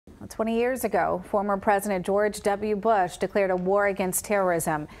20 years ago, former President George W. Bush declared a war against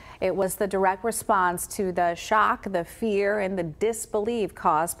terrorism. It was the direct response to the shock, the fear, and the disbelief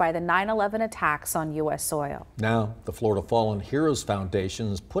caused by the 9/11 attacks on U.S. soil. Now, the Florida Fallen Heroes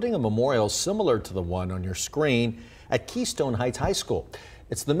Foundation is putting a memorial similar to the one on your screen at Keystone Heights High School.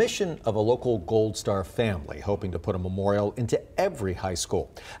 It's the mission of a local Gold Star family, hoping to put a memorial into every high school.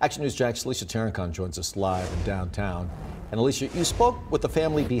 Action News Jack's Alicia Tarancon joins us live in downtown. And Alicia, you spoke with the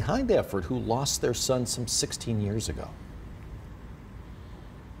family behind the effort who lost their son some 16 years ago.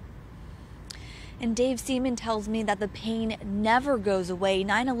 And Dave Seaman tells me that the pain never goes away.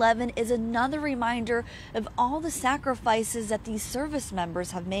 9/11 is another reminder of all the sacrifices that these service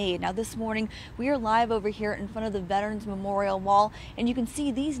members have made. Now this morning, we are live over here in front of the Veterans Memorial Wall, and you can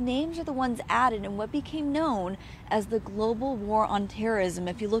see these names are the ones added in what became known as the Global War on Terrorism.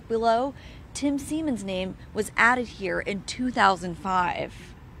 If you look below, Tim Seaman's name was added here in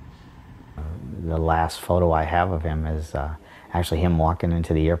 2005. The last photo I have of him is actually him walking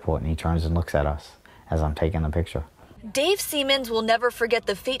into the airport, and he turns and looks at us as I'm taking the picture. Dave Seamans will never forget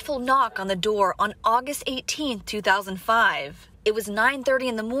the fateful knock on the door on August 18, 2005. It was 9:30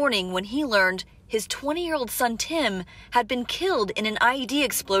 in the morning when he learned his 20-year-old son Tim had been killed in an IED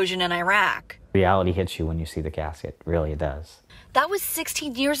explosion in Iraq. Reality hits you when you see the casket, really it does. That was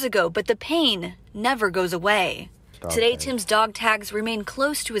 16 years ago, but the pain never goes away. Today, Tim's dog tags remain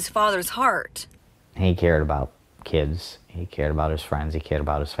close to his father's heart. He cared about kids, he cared about his friends, he cared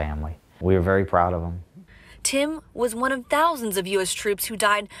about his family. We were very proud of him. Tim was one of thousands of U.S. troops who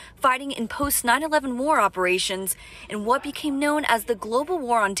died fighting in post-9/11 war operations in what became known as the Global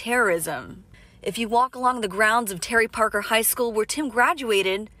War on Terrorism. If you walk along the grounds of Terry Parker High School where Tim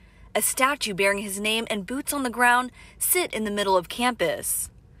graduated, a statue bearing his name and boots on the ground sit in the middle of campus.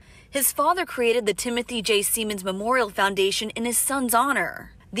 His father created the Timothy J. Seamans Memorial Foundation in his son's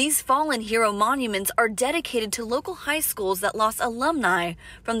honor. These fallen hero monuments are dedicated to local high schools that lost alumni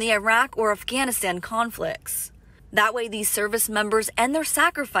from the Iraq or Afghanistan conflicts. That way, these service members and their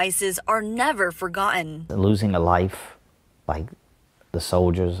sacrifices are never forgotten. Losing a life like the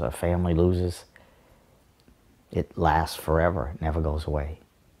soldiers, a family loses, it lasts forever, it never goes away.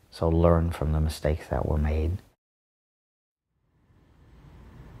 So learn from the mistakes that were made.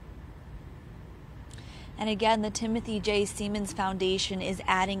 And again, the Timothy J. Seamans Foundation is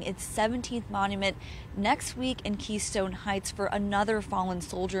adding its 17th monument next week in Keystone Heights for another fallen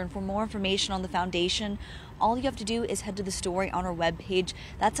soldier. And for more information on the foundation, all you have to do is head to the story on our webpage.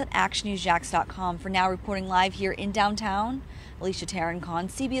 That's at actionnewsjax.com. For now, reporting live here in downtown, Alicia Tarancon,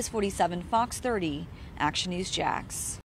 CBS 47, Fox 30, Action News Jax.